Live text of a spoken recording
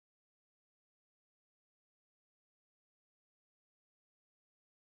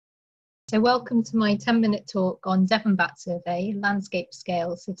So welcome to my 10-minute talk on Devon Bat Survey, landscape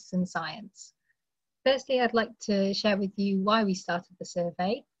scale citizen science. Firstly, I'd like to share with you why we started the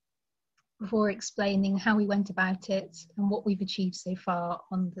survey, before explaining how we went about it and what we've achieved so far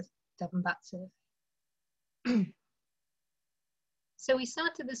on the Devon Bat Survey. So we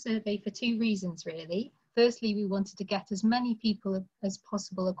started the survey for two reasons really. Firstly, we wanted to get as many people as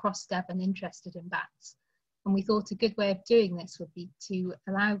possible across Devon interested in bats. And we thought a good way of doing this would be to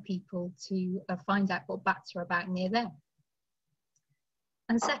allow people to find out what bats are about near them.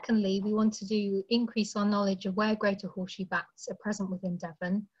 And secondly, we want to increase our knowledge of where greater horseshoe bats are present within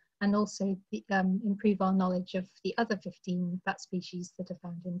Devon, and also improve our knowledge of the other 15 bat species that are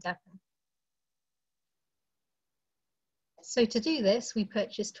found in Devon. So to do this, we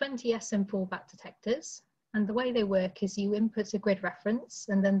purchased 20 SM4 bat detectors. And the way they work is you input a grid reference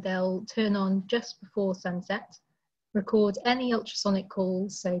and then they'll turn on just before sunset, record any ultrasonic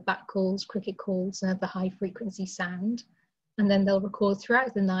calls, so bat calls, cricket calls, and other high frequency sound. And then they'll record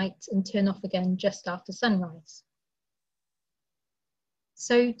throughout the night and turn off again just after sunrise.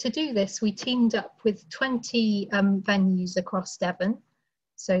 So to do this, we teamed up with 20 venues across Devon,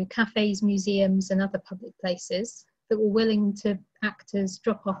 so cafes, museums, and other public places that were willing to act as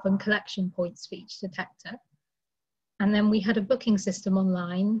drop-off and collection points for each detector. And then we had a booking system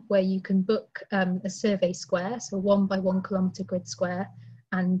online where you can book a survey square, so 1 by 1 kilometre grid square,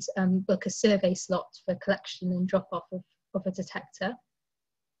 and book a survey slot for collection and drop-off of a detector.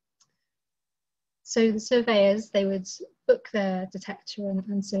 So the surveyors, they would book their detector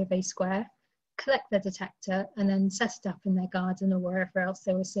and survey square, collect their detector, and then set it up in their garden or wherever else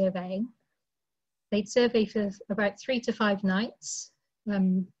they were surveying. They'd survey for about 3 to 5 nights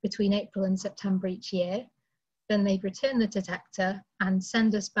between April and September each year. Then they'd return the detector and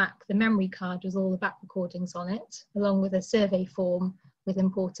send us back the memory card with all the bat recordings on it, along with a survey form with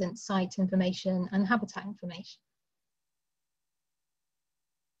important site information and habitat information.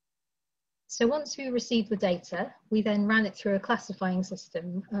 So once we received the data, we then ran it through a classifying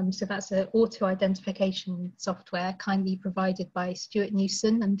system. So that's an auto-identification software kindly provided by Stuart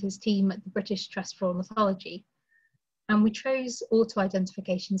Newson and his team at the British Trust for Ornithology. And we chose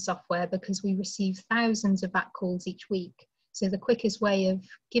auto-identification software because we receive thousands of bat calls each week. So the quickest way of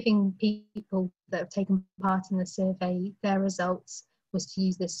giving people that have taken part in the survey their results was to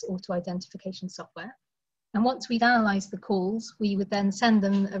use this auto-identification software. And once we'd analysed the calls, we would then send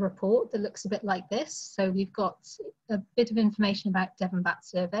them a report that looks a bit like this. So we've got a bit of information about Devon Bat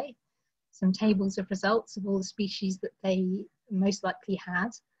Survey, some tables of results of all the species that they most likely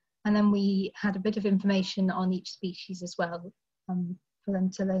had. And then we had a bit of information on each species as well, for them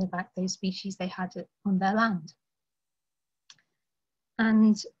to learn about those species they had on their land.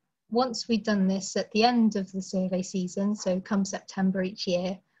 And once we'd done this at the end of the survey season, so come September each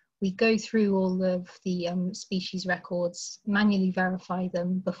year, we go through all of the species records, manually verify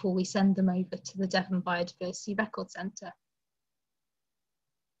them before we send them over to the Devon Biodiversity Record Centre.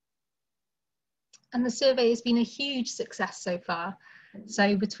 And the survey has been a huge success so far.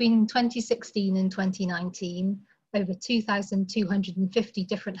 So between 2016 and 2019, over 2,250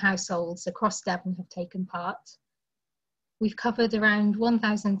 different households across Devon have taken part. We've covered around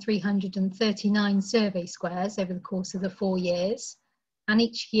 1,339 survey squares over the course of the 4 years. And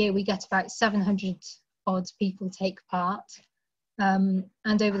each year we get about 700 odd people take part. And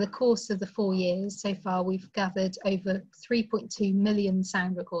over the course of the 4 years so far, we've gathered over 3.2 million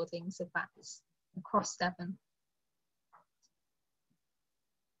sound recordings of bats across Devon.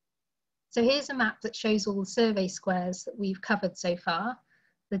 So here's a map that shows all the survey squares that we've covered so far.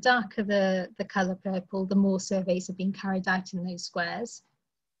 The darker the colour purple, the more surveys have been carried out in those squares.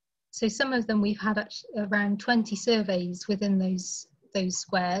 So some of them we've had around 20 surveys within those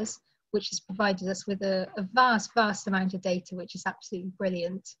squares, which has provided us with a vast amount of data, which is absolutely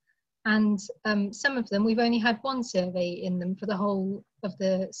brilliant. And some of them, we've only had 1 survey in them for the whole of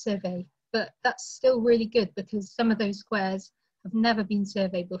the survey, but that's still really good because some of those squares have never been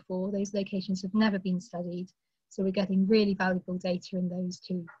surveyed before, those locations have never been studied, so we're getting really valuable data in those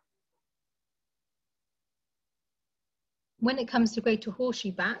too. When it comes to greater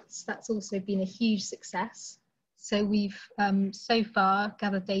horseshoe bats, that's also been a huge success. So we've so far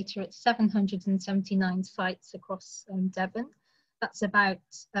gathered data at 779 sites across Devon. That's about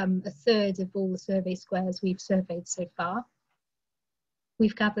a third of all the survey squares we've surveyed so far.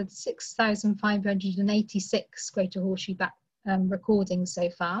 We've gathered 6,586 greater horseshoe bat recordings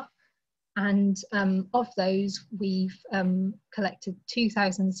so far. And of those, we've collected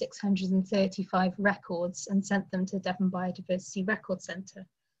 2,635 records and sent them to Devon Biodiversity Record Centre.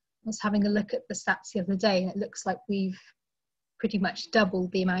 I was having a look at the stats the other day and it looks like we've pretty much double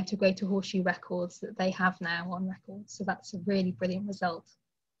the amount of Greater Horseshoe records that they have now on record. So that's a really brilliant result.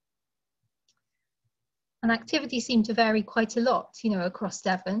 And activity seemed to vary quite a lot, you know, across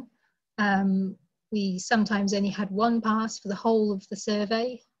Devon. We sometimes only had one pass for the whole of the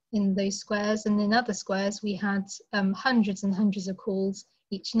survey in those squares, and in other squares we had hundreds and hundreds of calls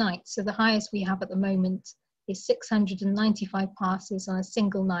each night. So the highest we have at the moment is 695 passes on a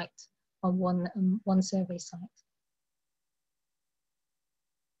single night on one survey site.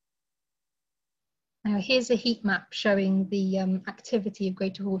 Now here's a heat map showing the activity of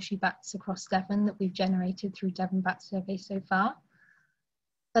Greater Horseshoe bats across Devon that we've generated through Devon Bat Survey so far.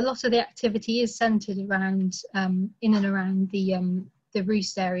 A lot of the activity is centred around in and around the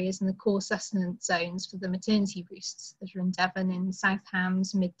roost areas and the core sustenance zones for the maternity roosts that are in Devon, in South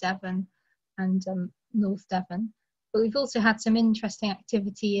Hams, Mid Devon and North Devon. But we've also had some interesting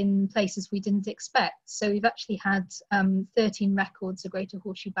activity in places we didn't expect. So we've actually had 13 records of Greater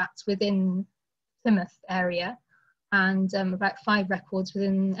Horseshoe bats within Plymouth area, and about 5 records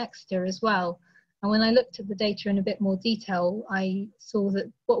within Exeter as well. And when I looked at the data in a bit more detail, I saw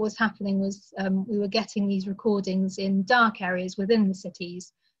that what was happening was we were getting these recordings in dark areas within the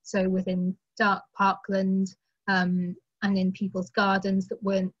cities, so within dark parkland and in people's gardens that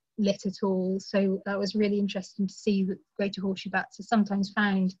weren't lit at all. So that was really interesting to see that Greater Horseshoe bats are sometimes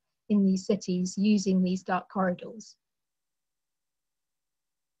found in these cities using these dark corridors.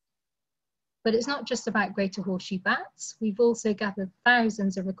 But it's not just about Greater Horseshoe bats. We've also gathered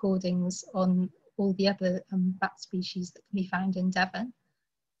thousands of recordings on all the other bat species that can be found in Devon.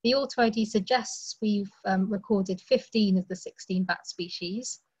 The auto ID suggests we've recorded 15 of the 16 bat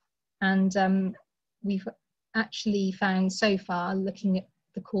species, and we've actually found so far, looking at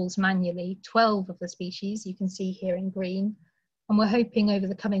the calls manually, 12 of the species you can see here in green, and we're hoping over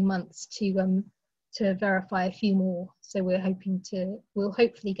the coming months to verify a few more. So we'll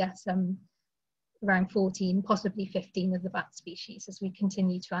hopefully get around 14, possibly 15 of the bat species as we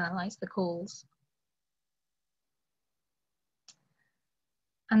continue to analyse the calls.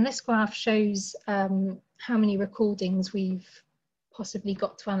 And this graph shows how many recordings we've possibly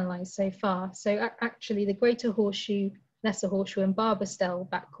got to analyse so far. So actually the Greater Horseshoe, Lesser Horseshoe and Barbastell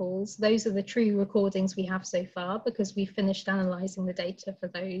bat calls, those are the true recordings we have so far, because we finished analysing the data for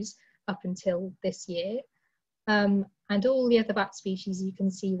those up until this year. And all the other bat species you can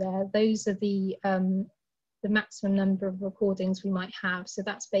see there, those are the maximum number of recordings we might have. So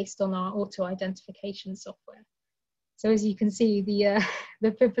that's based on our auto-identification software. So as you can see, the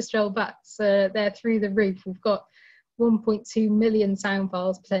pipistrelle bats, they're through the roof. We've got 1.2 million sound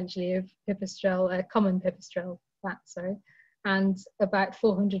files potentially of pipistrelle, common pipistrelle bats, and about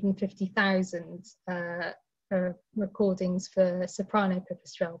 450,000 recordings for soprano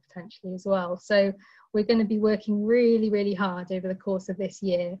pipistrelle potentially as well. So we're going to be working really, really hard over the course of this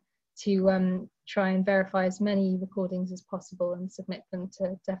year to try and verify as many recordings as possible and submit them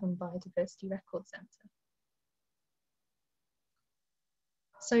to Devon Biodiversity Record Centre.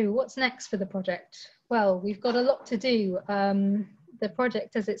 So what's next for the project? Well, we've got a lot to do. The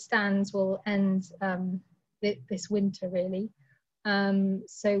project as it stands will end this winter really.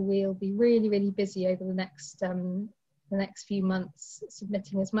 So we'll be really, really busy over the next few months,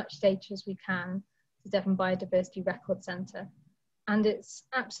 submitting as much data as we can to Devon Biodiversity Record Centre. And it's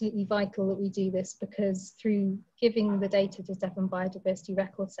absolutely vital that we do this, because through giving the data to Devon Biodiversity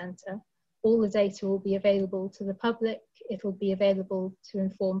Record Centre, all the data will be available to the public. It'll be available to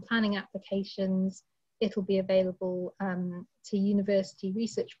inform planning applications. It'll be available to university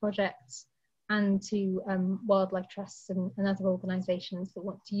research projects and to wildlife trusts and other organisations that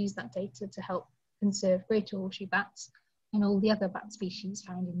want to use that data to help conserve Greater Horseshoe bats and all the other bat species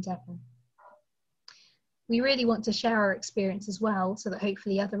found in Devon. We really want to share our experience as well, so that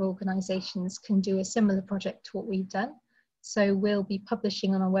hopefully other organisations can do a similar project to what we've done. So we'll be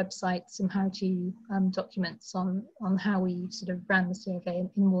publishing on our website some how-to documents on how we sort of ran the survey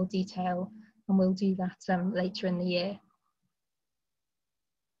in more detail, and we'll do that later in the year.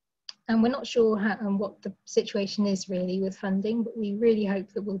 And we're not sure what the situation is really with funding, but we really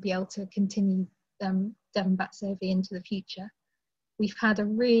hope that we'll be able to continue Devon Bat Survey into the future. We've had a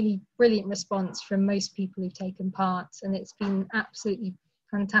really brilliant response from most people who've taken part, and it's been absolutely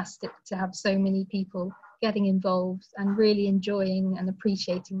fantastic to have so many people getting involved and really enjoying and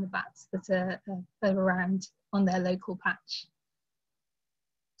appreciating the bats that are around on their local patch.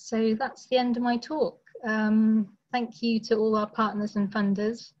 So that's the end of my talk. Thank you to all our partners and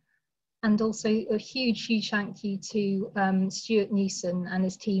funders, and also a huge thank you to Stuart Newson and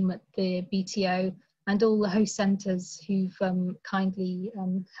his team at the BTO and all the host centres who've kindly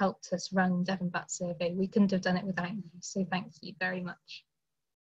helped us run Devon Bat Survey. We couldn't have done it without you, so thank you very much.